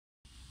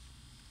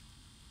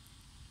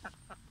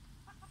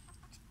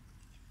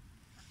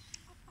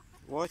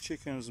Why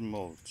chickens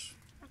molt?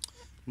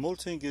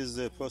 Molting is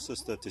the process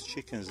that the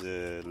chickens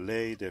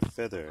lay their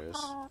feathers,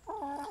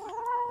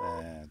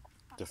 and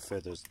the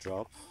feathers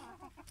drop,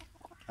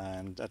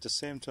 and at the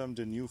same time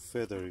the new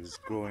feather is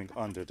growing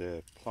under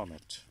the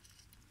plummet.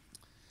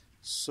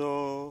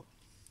 So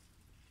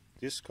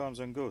this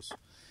comes and goes.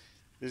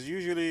 This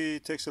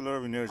usually takes a lot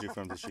of energy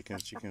from the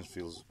chickens. Chickens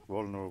feel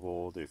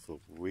vulnerable, they feel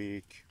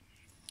weak,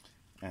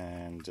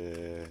 and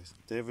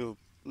they will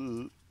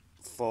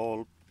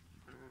fall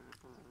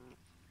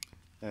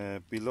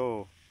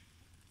below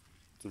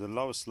to the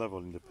lowest level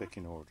in the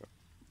pecking order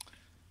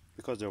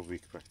because they're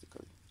weak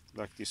practically,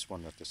 like this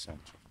one at the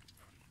center.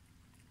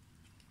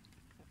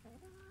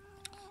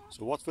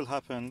 So what will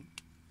happen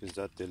is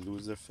that they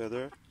lose their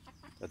feather.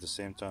 At the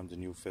same time the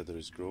new feather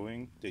is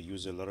growing, they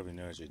use a lot of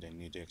energy, they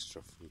need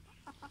extra food.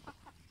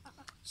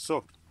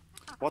 So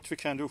what we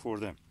can do for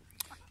them,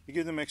 we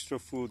give them extra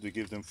food, we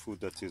give them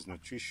food that is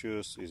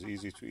nutritious, is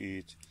easy to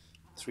eat,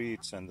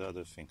 treats and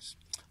other things.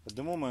 At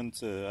the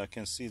moment I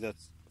can see that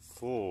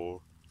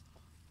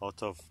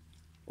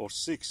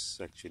 6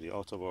 actually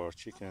out of our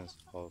chickens,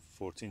 of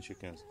 14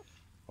 chickens,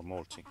 are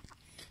molting.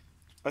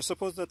 I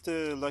suppose that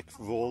like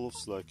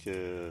wolves, like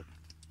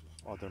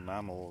other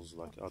mammals,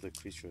 like other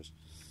creatures,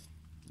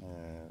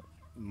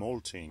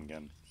 molting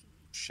and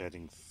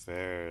shedding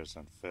furs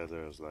and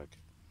feathers like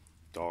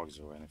dogs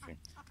or anything.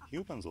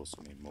 Humans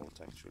also need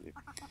molt actually,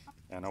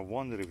 and I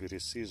wonder if it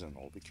is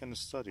seasonal. We can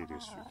study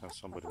this.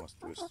 Somebody wants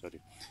to do a study.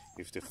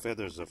 If the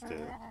feathers of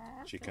the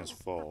chickens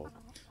fall,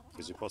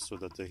 is it possible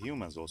that the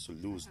humans also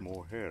lose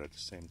more hair at the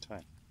same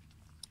time?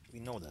 We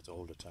know that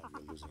all the time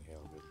we're losing hair,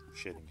 we're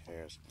shedding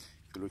hairs.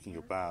 If you look in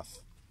your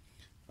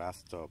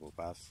bathtub or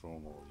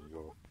bathroom or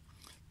your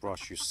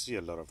brush, you see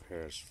a lot of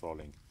hairs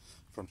falling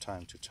from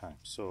time to time.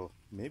 So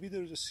maybe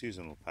there is a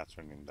seasonal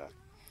pattern in that.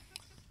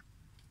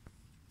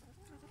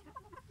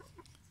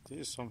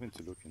 This is something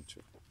to look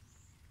into.